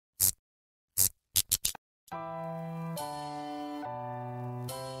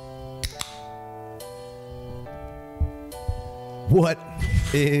What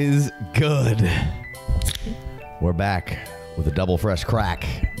is good? We're back with a double fresh crack.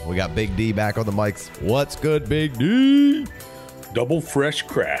 We got Big D back on the mics. What's good, Big D? Double fresh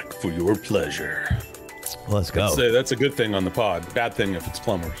crack for your pleasure. Let's go. That's a good thing on the pod. Bad thing if it's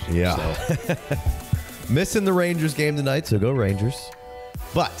plumbers. Yeah. So. Missing the Rangers game tonight, so go Rangers.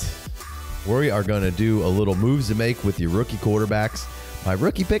 But we are going to do a little moves to make with your rookie quarterbacks. My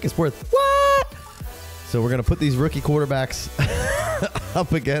rookie pick is worth what? So we're going to put these rookie quarterbacks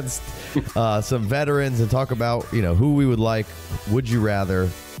up against some veterans and talk about, who we would like. Would you rather? A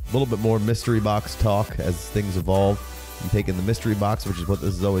little bit more mystery box talk as things evolve. You taking the mystery box, which is what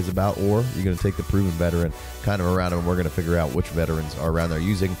this is always about, or you're going to take the proven veteran kind of around them, and we're going to figure out which veterans are around there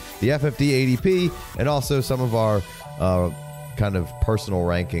using the FFD ADP and also some of our kind of personal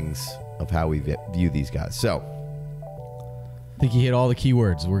rankings of how we view these guys. So I think you hit all the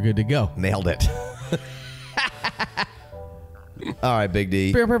keywords. We're good to go. Nailed it. All right, Big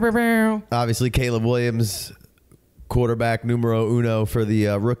D. Obviously, Caleb Williams, quarterback numero uno for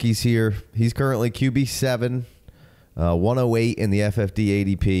the rookies here. He's currently QB7. 108 in the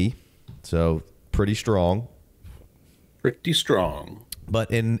FFD ADP, so pretty strong. Pretty strong.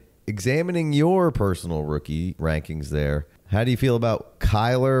 But in examining your personal rookie rankings there, how do you feel about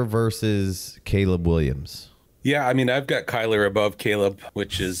Kyler versus Caleb Williams? Yeah, I mean, I've got Kyler above Caleb,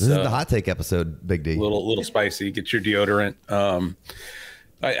 which is... This is the hot take episode, Big D. Little spicy. Get your deodorant. I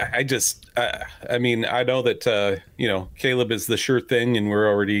mean, I know that, Caleb is the sure thing and we're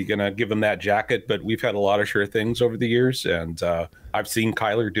already going to give him that jacket, but we've had a lot of sure things over the years and I've seen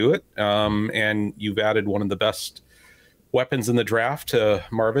Kyler do it. And you've added one of the best weapons in the draft to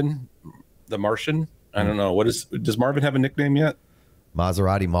Marvin, the Martian. I don't know. Does Marvin have a nickname yet?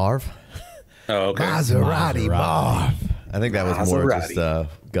 Maserati Marv. Oh, okay. Maserati Marv. I think that was more just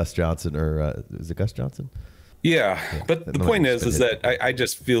Gus Johnson or is it Gus Johnson? Yeah, but the point is that I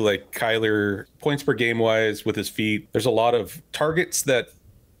just feel like Kyler, points per game wise with his feet, there's a lot of targets that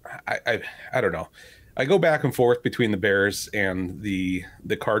I don't know. I go back and forth between the Bears and the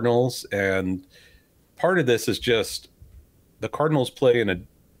Cardinals, and part of this is just the Cardinals play in a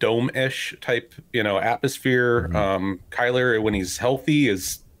dome-ish type, atmosphere. Mm-hmm. Kyler, when he's healthy,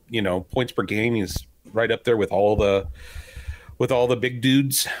 is points per game, he's right up there with all the big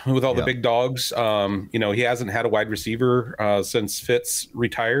dudes, with all the big dogs. He hasn't had a wide receiver since Fitz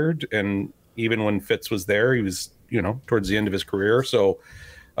retired. And even when Fitz was there, he was, towards the end of his career. So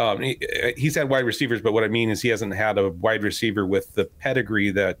he's had wide receivers, but what I mean is he hasn't had a wide receiver with the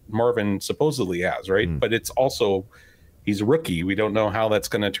pedigree that Marvin supposedly has, right? Mm. But it's also, he's a rookie. We don't know how that's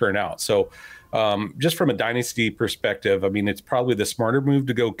going to turn out. So just from a dynasty perspective, I mean, it's probably the smarter move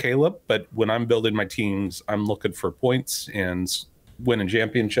to go Caleb, but when I'm building my teams, I'm looking for points and winning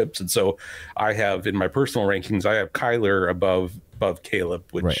championships. And so I have, in my personal rankings, I have Kyler above Caleb,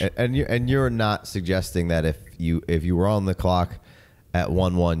 which right. And you're not suggesting that if you were on the clock at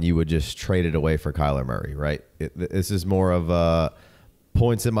 1-1, you would just trade it away for Kyler Murray, right? This is more of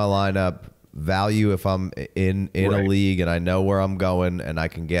points in my lineup, value if I'm in right. a league and I know where I'm going and I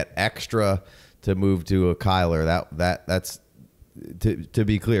can get extra to move to a Kyler. That's to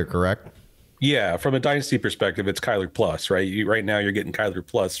be clear, correct? Yeah, from a dynasty perspective, it's Kyler plus, right? Right now you're getting Kyler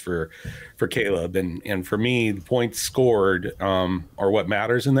plus for Caleb, and for me, the points scored are what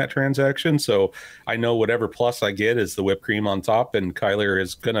matters in that transaction. So I know whatever plus I get is the whipped cream on top, and Kyler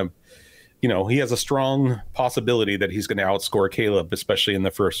is gonna, he has a strong possibility that he's going to outscore Caleb, especially in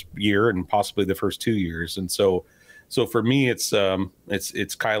the first year and possibly the first 2 years. And so for me, it's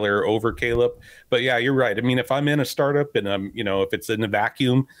Kyler over Caleb. But yeah, you're right. I mean, if I'm in a startup and if it's in a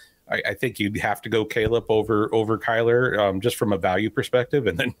vacuum, I think you'd have to go Caleb over Kyler, just from a value perspective.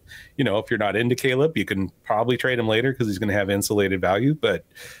 And then, if you're not into Caleb, you can probably trade him later because he's going to have insulated value. But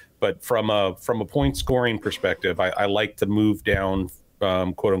from a point scoring perspective, I like to move down,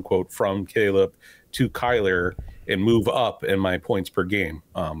 quote unquote, from Caleb to Kyler and move up in my points per game.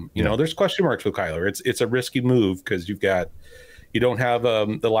 There's question marks with Kyler. It's a risky move because you don't have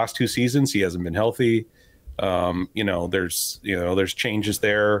the last 2 seasons. He hasn't been healthy. There's changes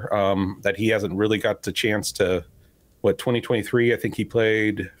there that he hasn't really got the chance to. 2023? I think he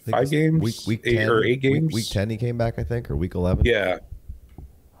played 5 games, week 8 or 8 games. Week 10 he came back, I think, or week 11. Yeah,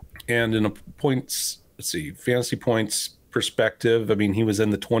 and in a points, fantasy points perspective, I mean, he was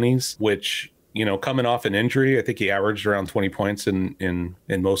in the 20s, which coming off an injury, I think he averaged around 20 points in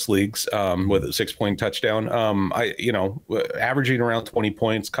most leagues with a 6-point touchdown. Averaging around 20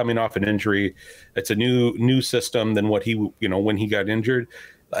 points coming off an injury, it's a new system than what he when he got injured.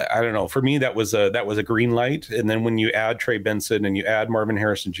 I don't know. For me, that was a green light. And then when you add Trey Benson and you add Marvin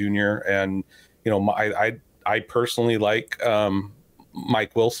Harrison Jr. and I personally like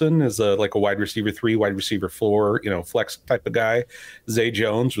Mike Wilson is like a wide receiver 3, wide receiver 4, flex type of guy. Zay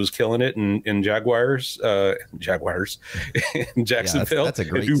Jones was killing it in Jaguars, in Jacksonville. Yeah, that's a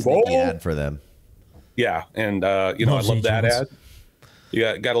great sneaky ad for them. Yeah, and I love that ad.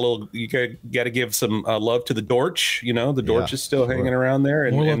 You got to give some love to the Dortch. The Dortch is still hanging around there.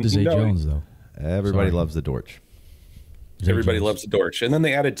 And, more love to Zay Jones though. Everybody loves the Dortch. Everybody loves the Dortch, and then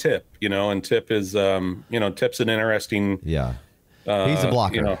they added Tip. And Tip is Tip's an interesting. Yeah. He's a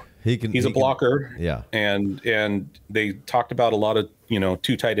blocker. He's a blocker. Yeah. And they talked about a lot of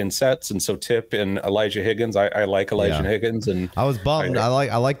 2 tight end sets, and so Tip and Elijah Higgins. I like Elijah Higgins, and I was bummed. I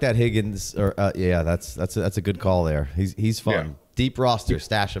like that Higgins. Or that's a good call there. He's fun. Yeah. Deep roster,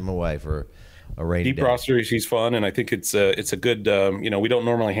 stash him away for a rainy day. Roster. He's fun, and I think it's a good. We don't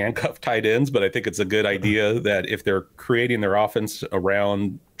normally handcuff tight ends, but I think it's a good idea that if they're creating their offense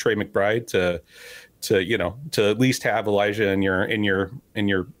around Trey McBride to at least have Elijah in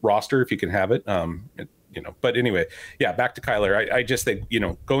your roster if you can have it. But anyway, back to Kyler. I just think,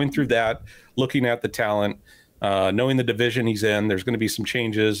 going through that, looking at the talent, knowing the division he's in, there's going to be some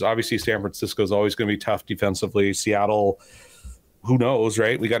changes. Obviously, San Francisco is always going to be tough defensively. Seattle, who knows,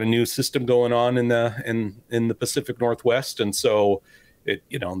 right? We got a new system going on in the Pacific Northwest, and so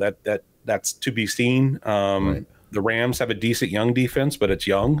that's to be seen. Right. The Rams have a decent young defense, but it's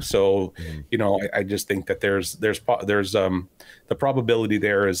young. So, I just think that there's the probability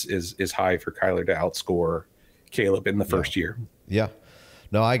there is high for Kyler to outscore Caleb in the first year. Yeah,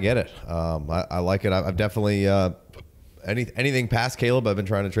 no, I get it. I like it. I've definitely anything past Caleb, I've been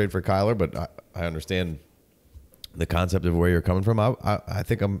trying to trade for Kyler, but I understand the concept of where you're coming from. I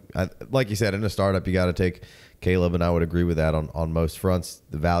think like you said, in a startup, you got to take Caleb, and I would agree with that on most fronts.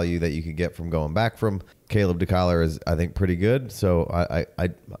 The value that you can get from going back from Caleb to Kyler is, I think, pretty good. So I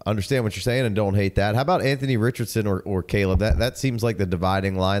understand what you're saying and don't hate that. How about Anthony Richardson or Caleb? That seems like the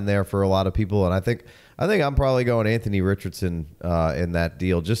dividing line there for a lot of people, and I think I'm probably going Anthony Richardson in that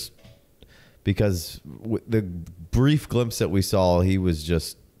deal, just because the brief glimpse that we saw, he was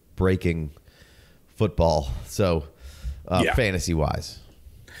just breaking football. So fantasy wise.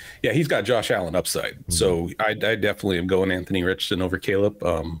 Yeah, he's got Josh Allen upside. Mm-hmm. So I definitely am going Anthony Richardson over Caleb.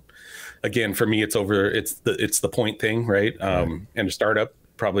 Again, for me, it's the point thing, right? And a startup,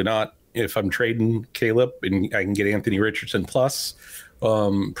 probably not. If I'm trading Caleb and I can get Anthony Richardson plus,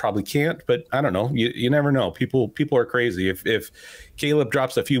 probably can't. But I don't know. You never know. People are crazy. If Caleb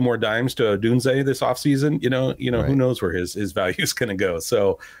drops a few more dimes to Odunze this offseason, right, who knows where his value is going to go.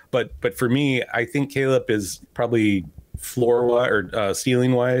 So, but for me, I think Caleb is probably floor wise or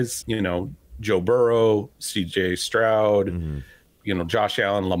ceiling wise, Joe Burrow, CJ Stroud, mm-hmm, Josh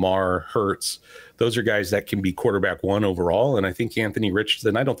Allen, Lamar, Hurts. Those are guys that can be quarterback 1 overall. And I think Anthony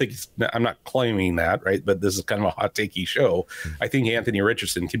Richardson, I'm not claiming that, right? But this is kind of a hot takey show. Mm-hmm. I think Anthony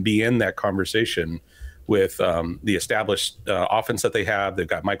Richardson can be in that conversation with the established offense that they have. They've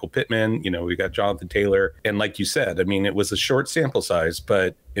got Michael Pittman, we've got Jonathan Taylor. And like you said, it was a short sample size,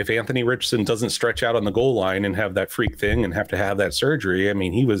 but if Anthony Richardson doesn't stretch out on the goal line and have that freak thing and have to have that surgery,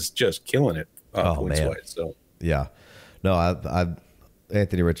 he was just killing it points-wise. So yeah, no,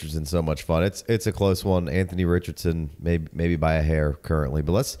 Anthony Richardson's so much fun. It's a close one. Anthony Richardson maybe by a hair currently,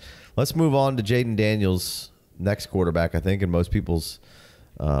 but let's move on to Jayden Daniels, next quarterback, I think, in most people's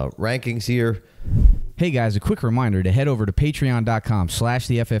rankings here. Hey guys, a quick reminder to head over to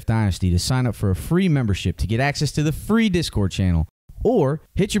patreon.com/the FF Dynasty to sign up for a free membership to get access to the free Discord channel. Or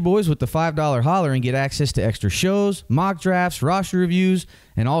hit your boys with the $5 holler and get access to extra shows, mock drafts, roster reviews,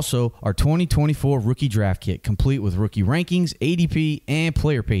 and also our 2024 rookie draft kit, complete with rookie rankings, ADP, and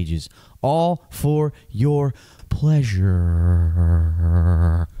player pages, all for your pleasure.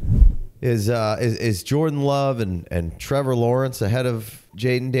 Is Jordan Love and Trevor Lawrence ahead of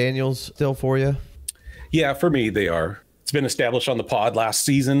Jayden Daniels still for you? Yeah, for me, they are. It's been established on the pod last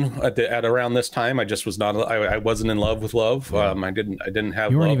season at around this time. I just was not. I wasn't in love with Love. I didn't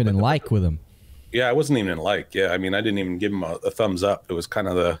have. You weren't love even in like with him. Yeah, I wasn't even in like. Yeah, I didn't even give him a thumbs up. It was kind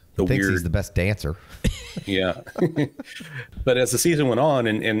of the thinks weird. He's the best dancer. Yeah, but as the season went on,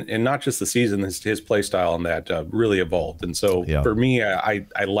 and not just the season, his play style and that really evolved. And so for me, I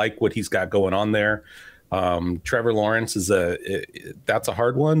like what he's got going on there. Trevor Lawrence that's a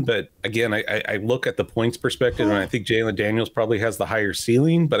hard one, but again, I look at the points perspective, and I think Jayden Daniels probably has the higher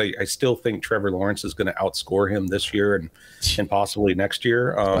ceiling, but I still think Trevor Lawrence is going to outscore him this year and possibly next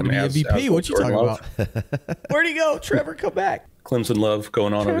year. MVP, what you talking about? Where'd he go? Trevor, come back. Clemson Love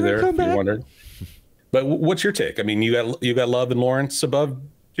going on over there, if you wondered. But what's your take? You got Love and Lawrence above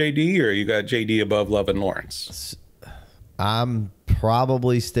JD, or you got JD above Love and Lawrence? I'm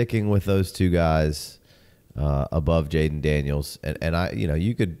probably sticking with those two guys above Jayden Daniels, and I,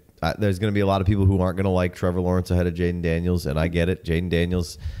 you could. There's going to be a lot of people who aren't going to like Trevor Lawrence ahead of Jayden Daniels, and I get it. Jayden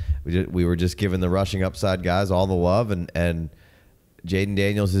Daniels, we were just giving the rushing upside guys all the love, and Jayden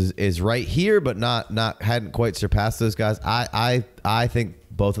Daniels is right here, but hadn't quite surpassed those guys. I think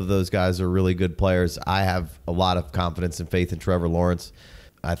both of those guys are really good players. I have a lot of confidence and faith in Trevor Lawrence.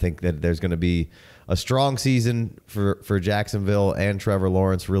 I think that there's going to be a strong season for Jacksonville, and Trevor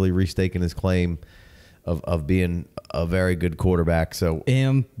Lawrence really restaking his claim of being a very good quarterback. So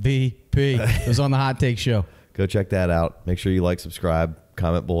MVP. It was on the Hot Take Show. Go check that out. Make sure you like, subscribe,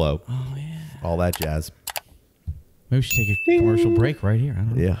 comment below. Oh, yeah. All that jazz. Maybe we should take a commercial break right here. I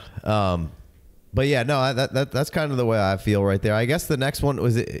don't know. Yeah. But yeah, no, that's kind of the way I feel right there. I guess the next one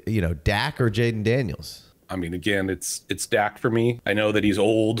was, Dak or Jayden Daniels. I mean, again, it's Dak for me. I know that he's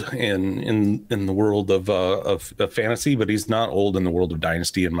old in the world of fantasy, but he's not old in the world of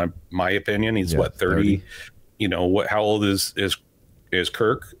dynasty. In my opinion, he's 30. How old is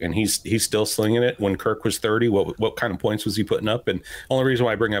Kirk? And he's still slinging it. When Kirk was 30, what kind of points was he putting up? And the only reason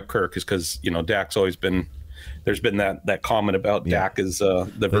why I bring up Kirk is because Dak's always been. There's been that comment about Dak as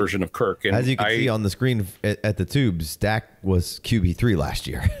the version of Kirk. And as you can see on the screen at the tubes, Dak was QB3 last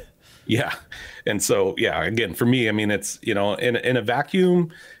year. Yeah. And so, again, for me, I mean, it's, in a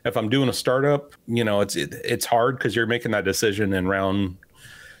vacuum, if I'm doing a startup, it's hard because you're making that decision in round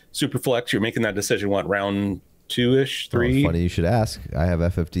Superflex. You're making that decision, round 2-ish, 3? Oh, funny you should ask. I have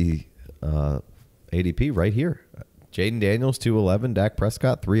FFD ADP right here. Jayden Daniels, 211. Dak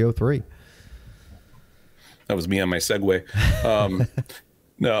Prescott, 303. That was me on my segue.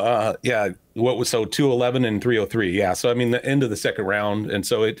 What was 211 and 303? Yeah. So I mean, the end of the second round, and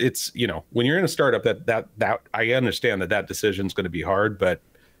so it's when you're in a startup, that I understand that decision is going to be hard, but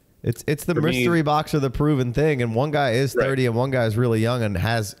it's the mystery box of the proven thing, and one guy is 30 and one guy is really young and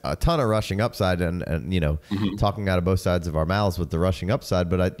has a ton of rushing upside, and talking out of both sides of our mouths with the rushing upside,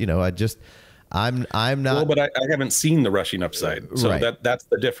 but I'm not. Well, but I haven't seen the rushing upside, so that's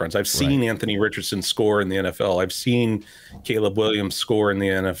the difference. I've seen Anthony Richardson score in the NFL. I've seen Caleb Williams score in the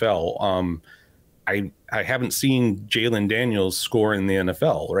NFL. I haven't seen Jayden Daniels score in the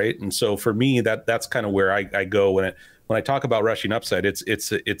NFL, right? And so for me, that's kind of where I go when I talk about rushing upside.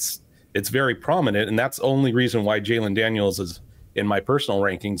 It's very prominent, and that's the only reason why Jayden Daniels is in my personal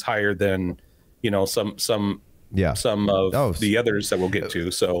rankings higher than some of the others that we'll get to.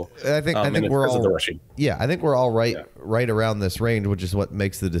 So I think we're all rushing. Yeah, I think we're all right around this range, which is what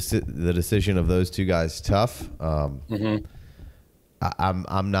makes the decision of those two guys tough. I'm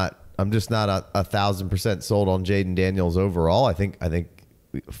just not 1,000% sold on Jayden Daniels overall. I think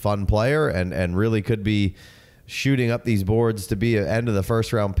fun player and really could be shooting up these boards to be an end of the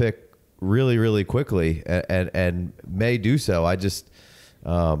first round pick really, really quickly, and may do so. I just.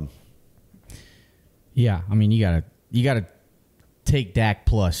 Yeah, I mean, you gotta take Dak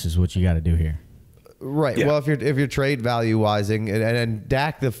plus is what you got to do here. Right. Yeah. Well, if you're trade value wising, and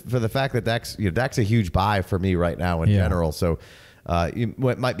Dak, for the fact that Dak's a huge buy for me right now in general. So you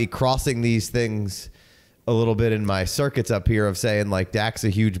might be crossing these things a little bit in my circuits up here of saying like Dak's a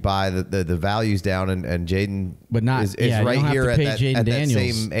huge buy, the value's down, and Jayden is right here at that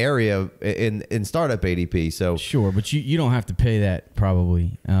same area in startup ADP. So sure, but you don't have to pay that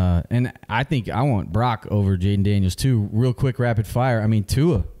probably. And I think I want Brock over Jayden Daniels too. Real quick, rapid fire. I mean,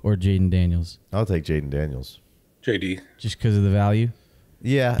 Tua or Jayden Daniels. I'll take Jayden Daniels. JD, just because of the value.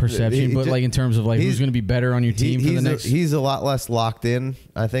 Yeah, perception, but like in terms of like who's going to be better on your team for the next. He's a lot less locked in,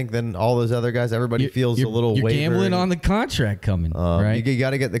 I think, than all those other guys. Everybody feels a little. You're gambling on the contract coming, right? You got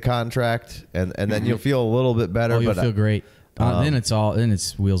to get the contract, and then you'll feel a little bit better. You'll feel great. Then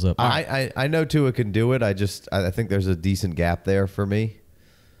it's wheels up. I know Tua can do it. I think there's a decent gap there for me.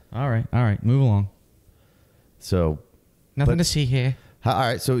 All right, move along. So nothing to see here. All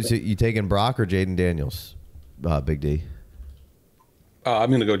right, so you taking Brock or Jayden Daniels, Big D? I'm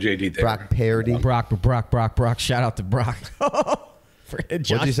going to go JD there. Brock parody. Brock. Shout out to Brock. What'd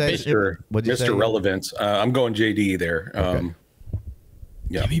you say? Mr. Relevance. I'm going JD there. Okay.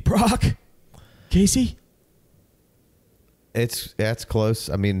 Give me Brock. Casey? That's close.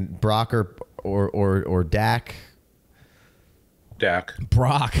 I mean, Brock or Dak. Dak.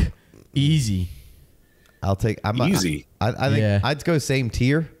 Brock. Easy. I'll take. Easy. I think I'd go same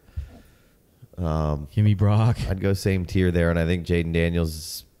tier. Give me Brock. I'd go same tier there, and I think Jayden Daniels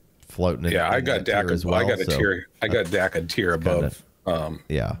is floating. I got Dak as well. I got a tier. I got Dak a tier above.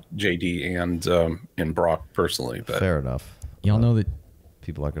 JD and Brock personally. But fair enough. Y'all know that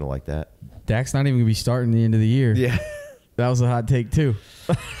people aren't going to like that. Dak's not even going to be starting the end of the year. Yeah. That was a hot take too.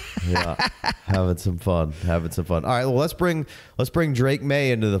 Yeah, having some fun. All right, well let's bring Drake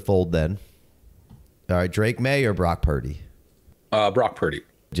Maye into the fold then. All right, Drake Maye or Brock Purdy? Brock Purdy.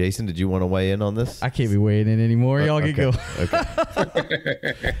 Jason, did you want to weigh in on this? I can't be weighing in anymore. Y'all can go.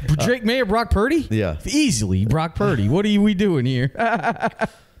 Okay. Drake Maye or Brock Purdy? Yeah, easily Brock Purdy. What are we doing here?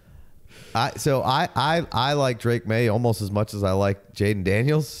 I like Drake Maye almost as much as I like Jayden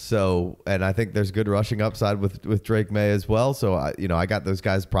Daniels. So, and I think there's good rushing upside with Drake Maye as well. So I got those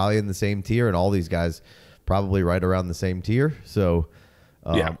guys probably in the same tier, and all these guys probably right around the same tier. So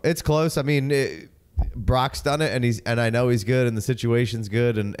it's close. I mean, Brock's done it, and I know he's good, and the situation's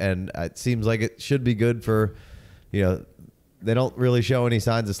good, and it seems like it should be good for, they don't really show any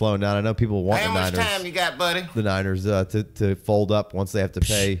signs of slowing down. I know people want the Niners. How much time you got, buddy? The Niners to fold up once they have to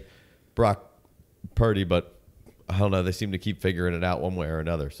pay Brock Purdy, but I don't know. They seem to keep figuring it out one way or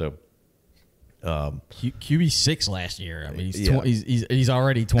another. So, QB 6 last year. I mean, he's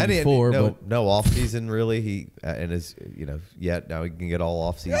already 24. But no off season really. He and is now he can get all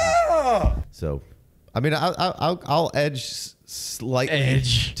off season. So, I mean, I'll edge slightly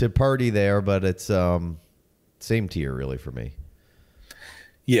to Purdy there, but it's same tier really for me.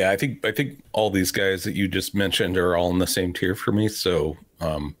 Yeah, I think all these guys that you just mentioned are all in the same tier for me. So,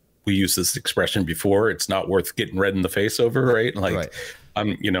 we used this expression before. It's not worth getting red in the face over, right? Like, right.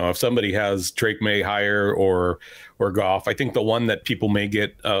 If somebody has Drake Maye higher or Goff, I think the one that people may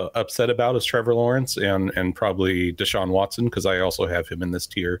get upset about is Trevor Lawrence and probably Deshaun Watson, because I also have him in this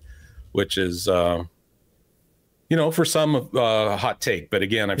tier, which is, for some hot take. But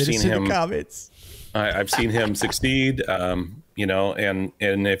again, I've seen him. I've seen him succeed. And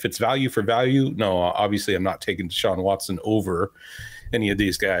if it's value for value, no, obviously I'm not taking Deshaun Watson over any of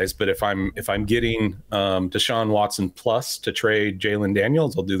these guys, but if I'm getting Deshaun Watson plus to trade Jayden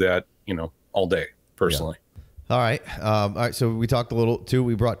Daniels, I'll do that, all day personally. Yeah. All right. So we talked a little too.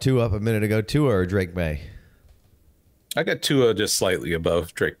 We brought Tua up a minute ago. Tua or Drake Maye? I got Tua just slightly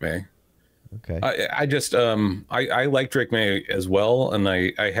above Drake Maye. Okay. I just I like Drake Maye as well, and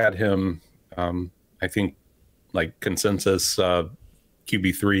I had him I think like consensus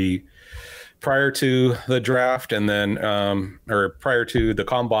QB3 prior to the draft, and then or prior to the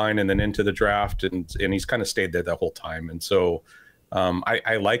combine and then into the draft, and he's kind of stayed there the whole time. And so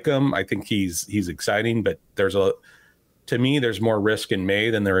I like him. I think he's exciting, but to me there's more risk in Maye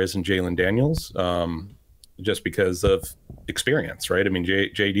than there is in Jayden Daniels, just because of experience, right? I mean,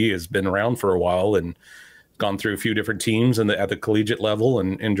 JD has been around for a while and gone through a few different teams at the collegiate level,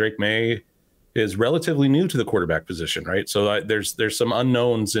 and Drake Maye is relatively new to the quarterback position, right? So there's some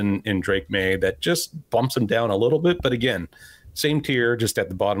unknowns in Drake Maye that just bumps him down a little bit. But again, same tier, just at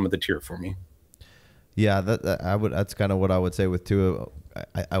the bottom of the tier for me. Yeah, that's kind of what I would say with Tua.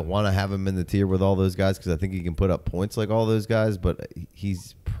 I want to have him in the tier with all those guys because I think he can put up points like all those guys, but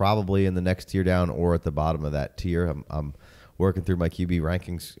he's probably in the next tier down or at the bottom of that tier. I'm working through my QB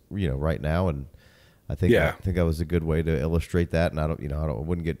rankings, right now, and I think that was a good way to illustrate that, and I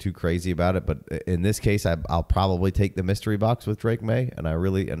wouldn't get too crazy about it. But in this case, I'll probably take the mystery box with Drake Maye, and I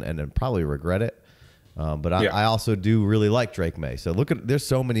really and probably regret it. But I also do really like Drake Maye. So there's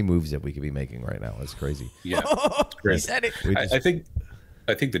so many moves that we could be making right now. It's crazy. Yeah, it's crazy. He said it.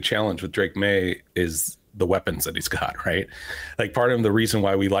 I think the challenge with Drake Maye is the weapons that he's got, right? Like part of the reason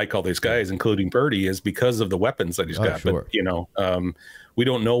why we like all these guys, including Birdie, is because of the weapons that he's got. Sure. But we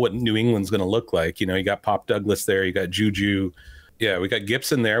don't know what New England's going to look like. You got Pop Douglas there, you got Juju. Yeah, we got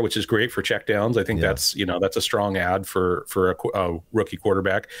Gibson there, which is great for checkdowns. I think that's a strong ad for a rookie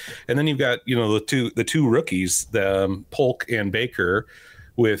quarterback. And then you've got the two rookies, the Polk and Baker,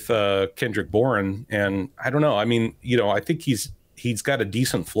 with Kendrick Bourne. And I don't know. I mean, I think he's got a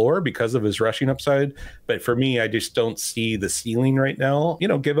decent floor because of his rushing upside. But for me, I just don't see the ceiling right now.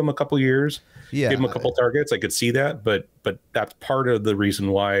 Give him a couple years, give him a couple targets. I could see that, but that's part of the reason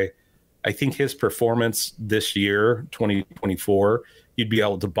why I think his performance this year, 2024, you'd be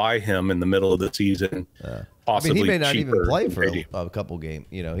able to buy him in the middle of the season. Possibly he may not even play for a couple games.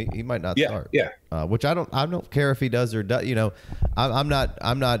 He might not start. Yeah. Which I don't care if he does or does. I'm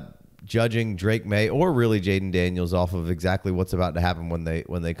not judging Drake Maye or really Jayden Daniels off of exactly what's about to happen when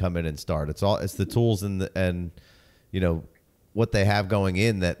they come in and start. It's the tools and what they have going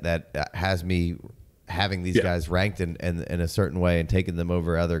in that has me having these guys ranked in a certain way and taking them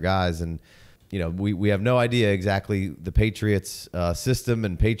over other guys. And we have no idea exactly the Patriots system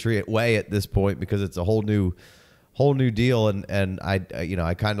and Patriot way at this point because it's a whole new deal. And I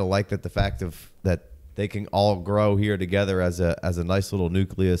kind of like that the fact of that they can all grow here together as a nice little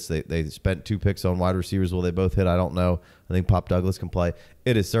nucleus. They spent 2 picks on wide receivers. Will they both hit? I don't know. I think Pop Douglas can play.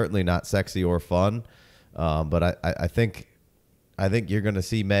 It is certainly not sexy or fun, but I think I think you're going to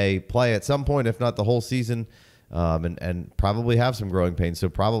see Maye play at some point, if not the whole season, and probably have some growing pains. So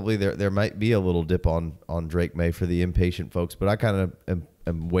probably there might be a little dip on Drake Maye for the impatient folks. But I kind of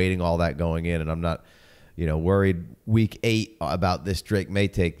am waiting all that going in, and I'm not, worried week 8 about this Drake Maye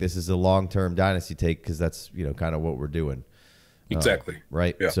take. This is a long-term dynasty take because that's, kind of what we're doing. Exactly.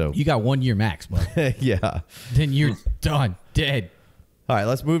 Right. Yeah. So you got 1 year max, bud. Yeah. Then you're done, dead. All right,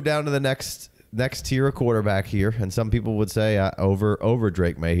 let's move down to the next tier of quarterback here, and some people would say over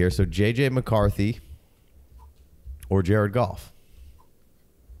Drake Maye here. So JJ McCarthy or Jared Goff.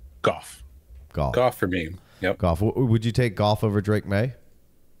 Goff for me. Yep. Goff. Would you take Goff over Drake Maye?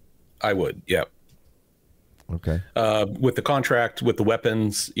 I would. Yep. Okay. With the contract, with the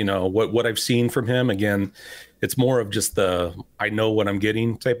weapons, what I've seen from him, again, it's more of just the I know what I'm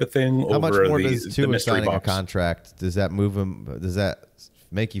getting type of thing. How much more does Tua signing box. a contract? Does that move him? Does that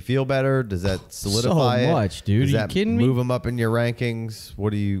make you feel better? Does that solidify so much, dude? Does Are that you kidding me? move him up in your rankings?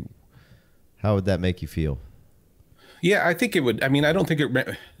 How would that make you feel? Yeah, I think it would. I mean, I don't think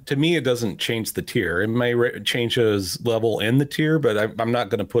to me, it doesn't change the tier. It may change his level in the tier, but I'm not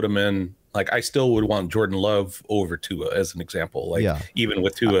going to put him in. Like, I still would want Jordan Love over Tua as an example. Even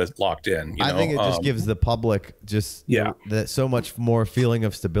with Tua locked in, I think it just gives the public that so much more feeling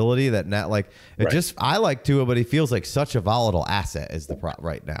of stability that I like Tua, but he feels like such a volatile asset is the prop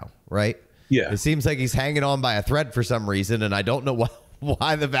right now, right? Yeah, it seems like he's hanging on by a thread for some reason, and I don't know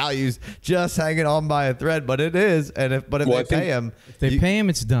why the value's just hanging on by a thread, but it is. And if they pay him,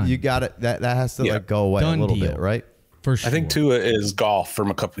 it's done. You got it. That has to go away a little bit, right? For sure. I think Tua is Goff from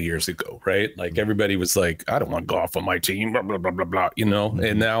a couple of years ago, right? Like everybody was like, I don't want Goff on my team, blah, blah, blah, blah, blah,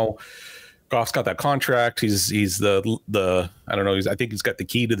 and now Goff's got that contract. He's the I don't know. I think he's got the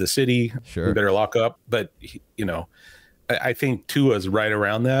key to the city. Sure. We better lock up. But, I think Tua's right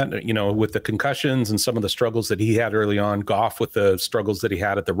around that, with the concussions and some of the struggles that he had early on, Goff with the struggles that he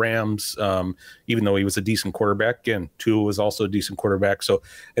had at the Rams, even though he was a decent quarterback, and Tua was also a decent quarterback. So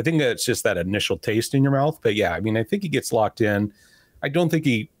I think that's just that initial taste in your mouth. But yeah, I mean, I think he gets locked in. I don't think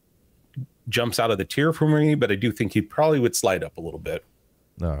he jumps out of the tier for me, but I do think he probably would slide up a little bit.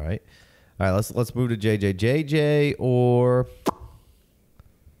 All right. Let's move to JJ or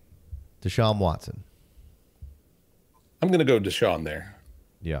Deshaun Watson. I'm going to go Deshaun there.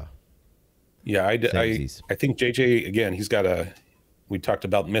 Yeah. Yeah, I think JJ, again, he's got we talked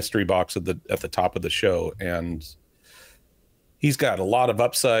about mystery box at the top of the show, and he's got a lot of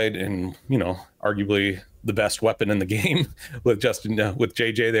upside and, arguably the best weapon in the game with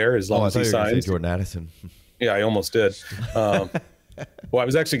JJ there, as long as he signs. Jordan Addison. Yeah, I almost did. Well, I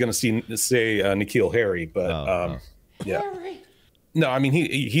was actually going to say N'Keal Harry, but yeah. No, I mean,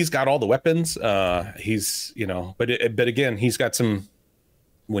 he's got all the weapons. He's, but again, he's got some,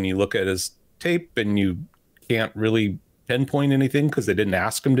 when you look at his tape and you can't really pinpoint anything because they didn't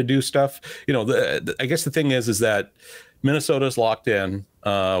ask him to do stuff. I guess the thing is that Minnesota's locked in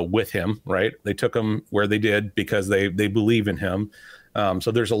with him, right? They took him where they did because they believe in him.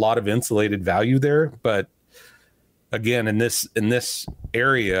 So there's a lot of insulated value there, but again, in this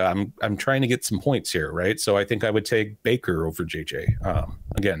area, I'm trying to get some points here, right? So I think I would take Baker over JJ.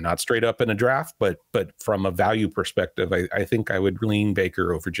 Again, not straight up in a draft, but from a value perspective, I think I would lean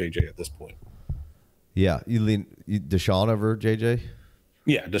Baker over JJ at this point. Yeah, you lean Deshaun over JJ?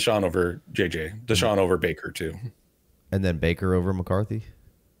 Yeah, Deshaun over JJ. Deshaun over Baker too. And then Baker over McCarthy?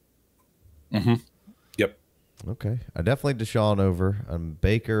 Mm-hmm. Yep. Okay. I definitely Deshaun over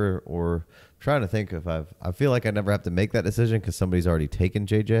Baker, or trying to think if I feel like I never have to make that decision because somebody's already taken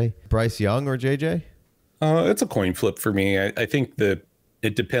JJ. Bryce Young or JJ? It's a coin flip for me. I think that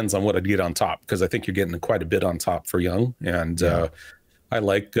it depends on what I'd get on top, because I think you're getting quite a bit on top for Young. And I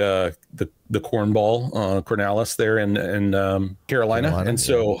like the cornball Cornelius there in Carolina. And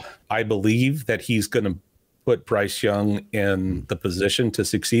so I believe that he's going to put Bryce Young in the position to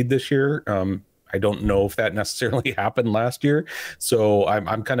succeed this year. I don't know if that necessarily happened last year, so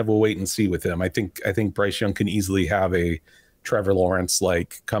I'm kind of a wait and see with him. I think Bryce Young can easily have a Trevor Lawrence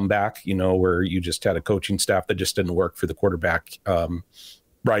like comeback, where you just had a coaching staff that just didn't work for the quarterback.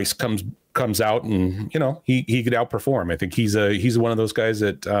 Bryce comes out and he could outperform. I think he's one of those guys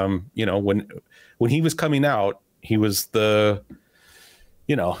that when he was coming out, he was the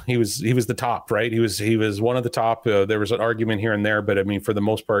he was the top, right? He was one of the top. There was an argument here and there, but I mean, for the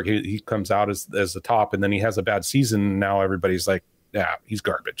most part, he comes out as the top, and then he has a bad season. And now everybody's like, yeah, he's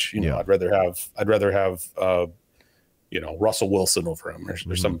garbage. I'd rather have Russell Wilson over him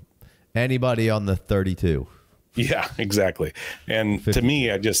or some anybody on the 32. Yeah, exactly. And 50. To me,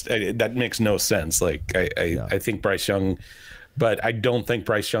 that makes no sense. Like I think Bryce Young, but I don't think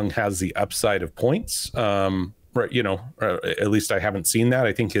Bryce Young has the upside of points. right, at least I haven't seen that.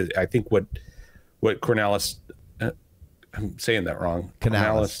 I think what Cornelius, I'm saying that wrong.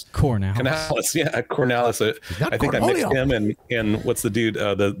 Cornelius. Yeah, Cornelius. I think I mixed him and what's the dude,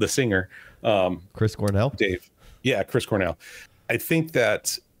 the singer, Chris Cornell. Dave. Yeah, Chris Cornell. I think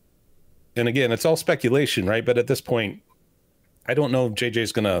that, and again, it's all speculation, right? But at this point, I don't know if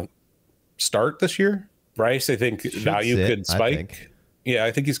JJ's going to start this year. Bryce, I think value could spike. Yeah,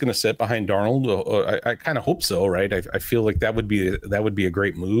 I think he's going to sit behind Darnold. I kind of hope so, right? I feel like that would be a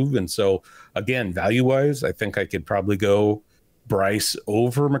great move. And so, again, value-wise, I think I could probably go Bryce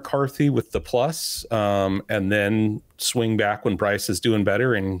over McCarthy with the plus, and then swing back when Bryce is doing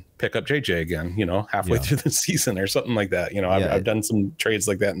better and pick up JJ again, halfway through the season or something like that. I've done some trades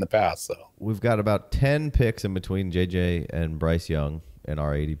like that in the past. So we've got about 10 picks in between JJ and Bryce Young in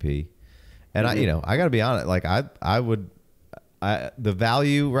our ADP. And I got to be honest, like the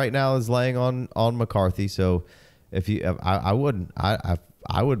value right now is laying on McCarthy. So I would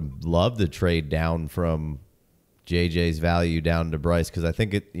love to trade down from JJ's value down to Bryce, because I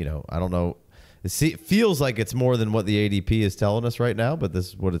think I don't know. It feels like it's more than what the ADP is telling us right now, but this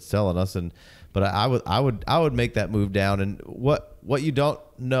is what it's telling us. But I would make that move down. And what you don't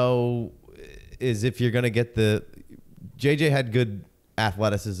know is if you're going to get JJ had good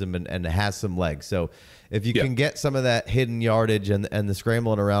athleticism and has some legs. So if you can get some of that hidden yardage and the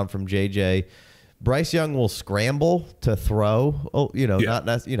scrambling around from JJ, Bryce Young will scramble to throw. He's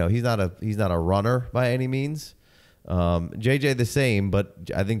not a runner by any means. JJ the same, but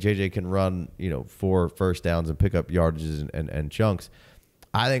I think JJ can run 4 first downs and pick up yardages and chunks.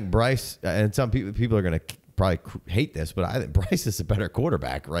 I think Bryce, and some people are going to probably hate this, but I think Bryce is a better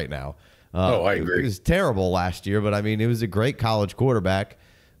quarterback right now. I agree. He was terrible last year, but I mean, it was a great college quarterback.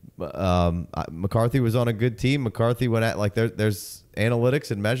 McCarthy was on a good team. McCarthy went at there's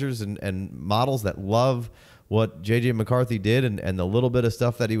analytics and measures and models that love what JJ McCarthy did and the little bit of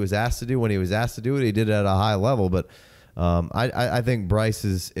stuff that he was asked to do. When he was asked to do it, he did it at a high level. But I think Bryce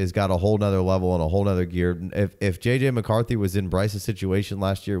is got a whole nother level and a whole nother gear. If JJ McCarthy was in Bryce's situation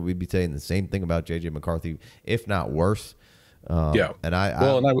last year, we'd be saying the same thing about JJ McCarthy, if not worse.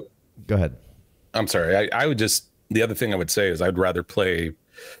 Go ahead. I'm sorry. I would the other thing I would say is I'd rather play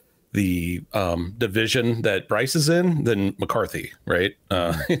the division that Bryce is in than McCarthy, right?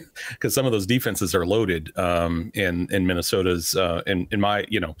 Because some of those defenses are loaded in Minnesota's in my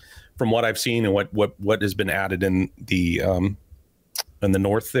from what I've seen and what has been added in the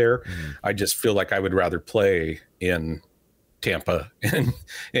north there. Mm-hmm. I just feel like I would rather play in Tampa and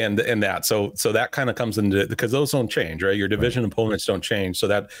that. So that kind of comes into, because those don't change, right? Your division opponents don't change. So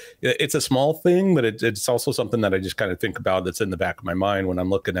that it's a small thing, but it's also something that I just kind of think about that's in the back of my mind when I'm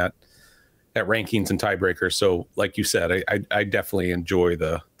looking at rankings and tiebreakers. So like you said, I definitely enjoy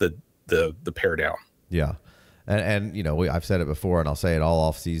the pair down. Yeah. And I've said it before, and I'll say it all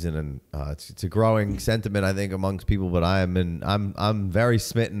off season, and it's a growing sentiment, I think, amongst people. But I'm very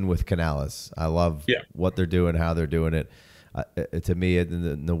smitten with Canales. I love what they're doing, how they're doing it. To me,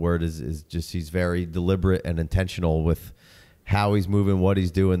 the word is just he's very deliberate and intentional with how he's moving, what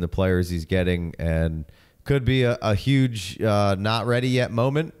he's doing, the players he's getting, and could be a huge not ready yet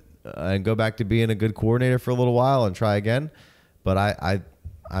moment and go back to being a good coordinator for a little while and try again. But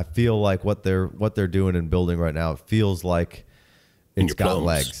I feel like what they're doing and building right now, it feels like it's got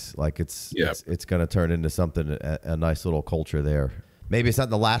legs. Like it's going to turn into something, a nice little culture there. Maybe it's not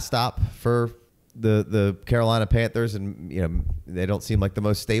the last stop for the Carolina Panthers, and they don't seem like the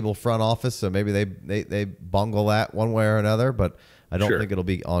most stable front office, so maybe they bungle that one way or another. But I don't think it'll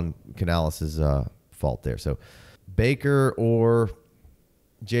be on Canales' fault there. So Baker or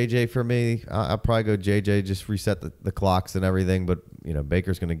JJ for me. I'll probably go JJ, just reset the clocks and everything. But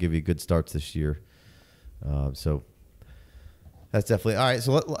Baker's going to give you good starts this year, so that's definitely all right.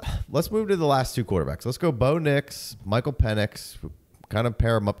 So let's move to the last two quarterbacks. Let's go Bo Nix, Michael Penix. Kind of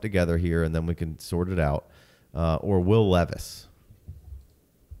pair them up together here, and then we can sort it out. Or Will Levis.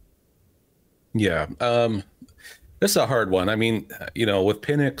 Yeah, this is a hard one. I mean, with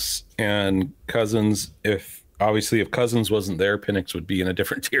Penix and Cousins, if Cousins wasn't there, Penix would be in a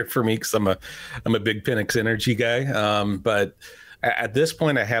different tier for me, because I'm a big Penix energy guy. But at this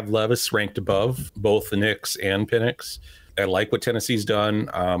point, I have Levis ranked above both the Nix and Penix. I like what Tennessee's done.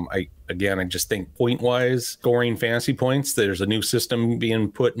 I just think point-wise, scoring fantasy points, there's a new system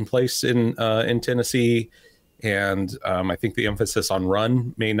being put in place in Tennessee. And I think the emphasis on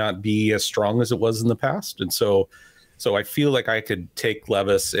run may not be as strong as it was in the past. And so I feel like I could take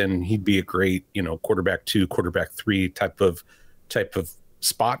Levis and he'd be a great, quarterback 2, quarterback 3 type of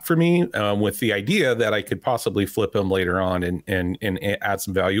spot for me, with the idea that I could possibly flip him later on and add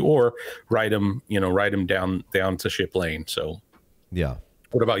some value, or ride him down to ship lane. So yeah.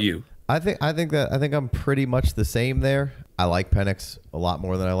 What about you? I think I'm pretty much the same there. I like Penix a lot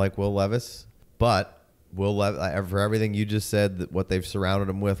more than I like Will Levis, but for everything you just said, what they've surrounded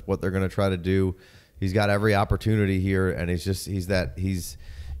him with, what they're going to try to do, he's got every opportunity here, and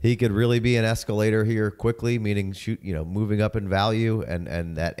he could really be an escalator here quickly, meaning moving up in value,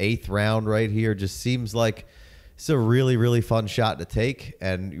 and that 8th round right here just seems like it's a really, really fun shot to take,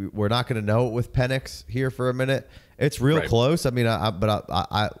 and we're not going to know it with Penix here for a minute. It's real close. I mean,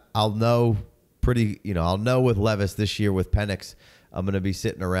 I'll know I'll know with Levis this year. With Penix, I'm going to be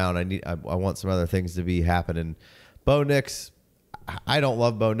sitting around. I want some other things to be happening. Bo Nix, I don't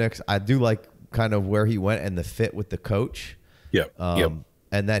love Bo Nix. I do like kind of where he went and the fit with the coach. Yep.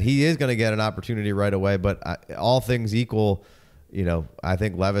 And that he is going to get an opportunity right away. But all things equal, I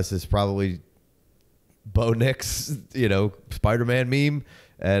think Levis is probably Bo Nix, Spider-Man meme,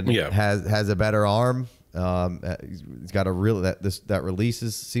 and has a better arm. He's got that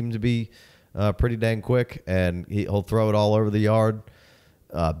releases seem to be pretty dang quick, and he'll throw it all over the yard.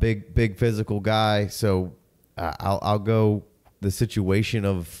 Big physical guy. So I'll go. The situation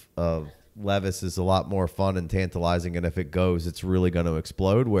of Levis is a lot more fun and tantalizing, and if it goes, it's really going to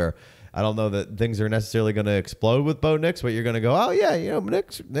explode. Where I don't know that things are necessarily going to explode with Bo Nix, but you're going to go, oh yeah,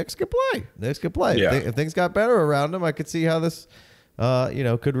 Nix could play. Nix could play. Yeah. If things got better around him, I could see how this,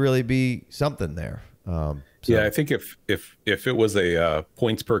 could really be something there. Yeah, I think if it was a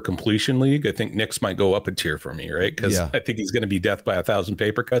points per completion league, I think Nix might go up a tier for me, right? Because I think he's going to be death by 1,000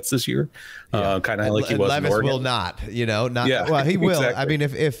 paper cuts this year, kind of like he was. Levis in Oregon. will not, Well, he will. Exactly. I mean,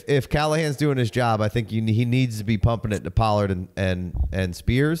 if Callahan's doing his job, I think he needs to be pumping it to Pollard and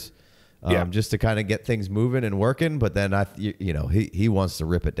Spears, just to kind of get things moving and working. But then he wants to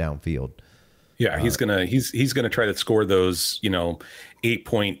rip it downfield. Yeah, he's gonna try to score those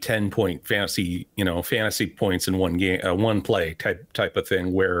 8-point, 10-point fantasy points in one game, one play type of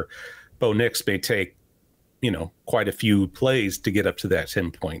thing, where Bo Nix may take quite a few plays to get up to that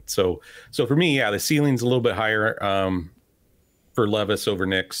 10 point. So for me, the ceiling's a little bit higher for Levis over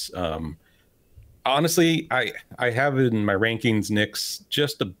Nix. Honestly, I have in my rankings Nix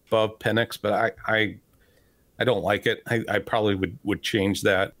just above Penix, but I don't like it. I probably would change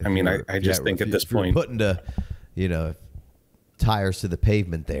that. I mean, I just think at this point, putting tires to the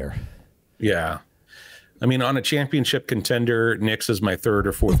pavement there. Yeah. I mean, on a championship contender, Nix is my 3rd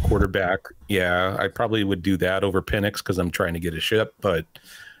or 4th quarterback. Yeah, I probably would do that over Penix because I'm trying to get a ship. But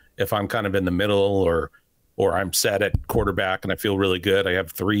if I'm kind of in the middle, or I'm set at quarterback and I feel really good, I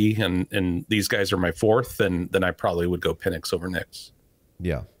have 3 and these guys are my 4th, then I probably would go Penix over Nix.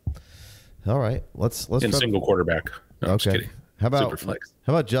 Yeah. All right, let's in single quarterback. No, okay. Just kidding.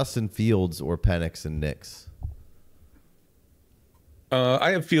 How about Justin Fields or Penix and Nix? I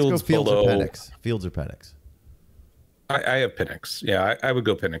have Fields below. Or Penix. Fields or Penix? I have Penix. Yeah, I would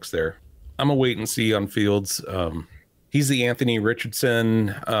go Penix there. I'm a wait and see on Fields. He's the Anthony Richardson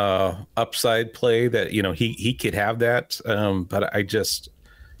upside play that he could have that, but I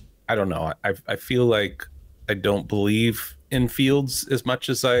don't know. I feel like I don't believe in Fields as much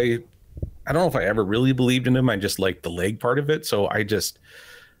as I don't know if I ever really believed in him. I just like the leg part of it. So I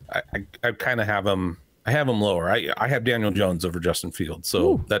kind of have him. I have him lower. I have Daniel Jones over Justin Fields.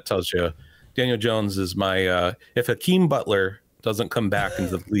 So that tells you Daniel Jones is my, if Hakeem Butler doesn't come back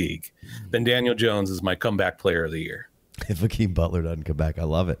into the league, then Daniel Jones is my comeback player of the year. If Hakeem Butler doesn't come back, I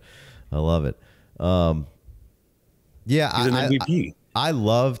love it. Yeah. He's an MVP. I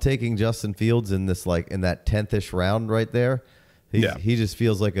love taking Justin Fields in this, in that 10th-ish round right there. He just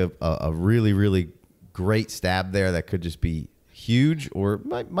feels like a really, really great stab there that could just be huge, or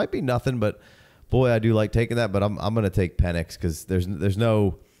might be nothing. But boy, I do like taking that. But I'm going to take Penix because there's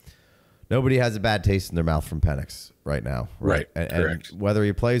nobody has a bad taste in their mouth from Penix right now. Right. And whether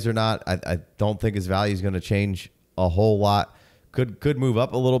he plays or not, I don't think his value is going to change a whole lot. Could move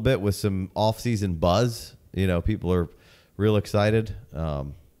up a little bit with some offseason buzz. People are real excited.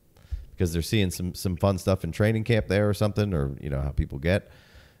 Because they're seeing some fun stuff in training camp there or something, or how people get.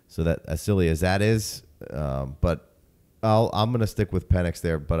 So that, as silly as that is, but I'm going to stick with Penix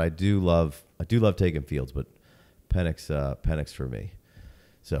there. But I do love taking Fields, but Penix for me.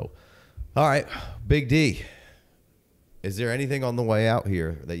 So, all right, Big D. Is there anything on the way out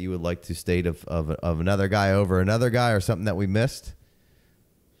here that you would like to state of another guy over another guy, or something that we missed?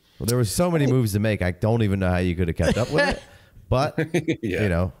 Well, there was so many moves to make. I don't even know how you could have kept up with it, but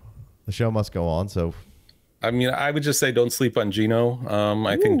the show must go on. So, I mean, I would just say don't sleep on Geno.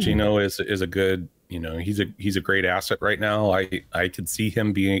 I think Geno is a good You know, he's a great asset right now. I could see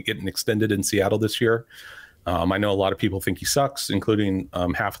him getting extended in Seattle this year. I know a lot of people think he sucks, including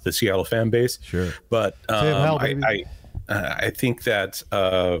half of the Seattle fan base. Sure, but I think that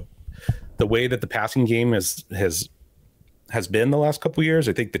the way that the passing game has been the last couple of years,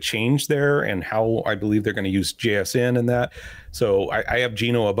 I think the change there and how I believe they're going to use JSN and that. So I have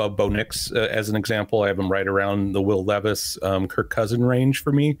Geno above Bo Nix as an example. I have him right around the Will Levis, Kirk Cousin range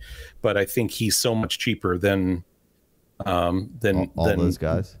for me, but I think he's so much cheaper than all those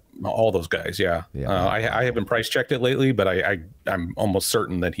guys. All those guys, yeah. I haven't price checked it lately, but I'm almost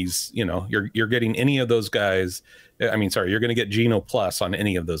certain that he's, you know, you're getting any of those guys. I mean, sorry, you're going to get Geno plus on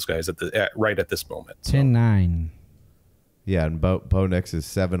any of those guys right at this moment. 10-9. Yeah, and Bo Nix is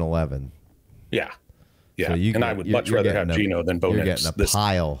 7-11. Yeah. Yeah, so and I would much rather have Geno than Bo Nix. You're getting a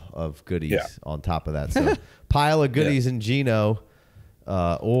pile of goodies on top of that. So pile of goodies in Geno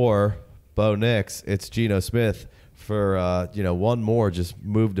or Bo Nix. It's Geno Smith for one more just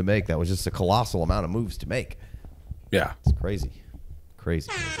move to make. That was just a colossal amount of moves to make. Yeah, it's crazy.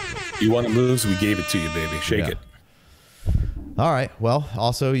 You want moves? We gave it to you, baby. Shake it. All right. Well,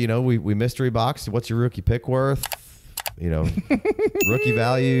 also, we mystery boxed. What's your rookie pick worth? Rookie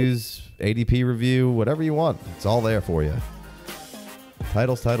values, ADP review, whatever you want. It's all there for you.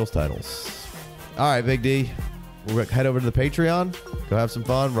 Titles. All right, Big D. We're going to head over to the Patreon. Go have some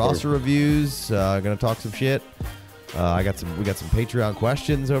fun. Roster reviews. Going to talk some shit. We got some Patreon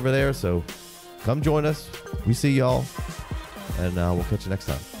questions over there. So come join us. We see y'all. And we'll catch you next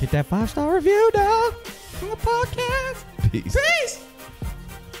time. Hit that 5-star review, dog. On the podcast. Peace.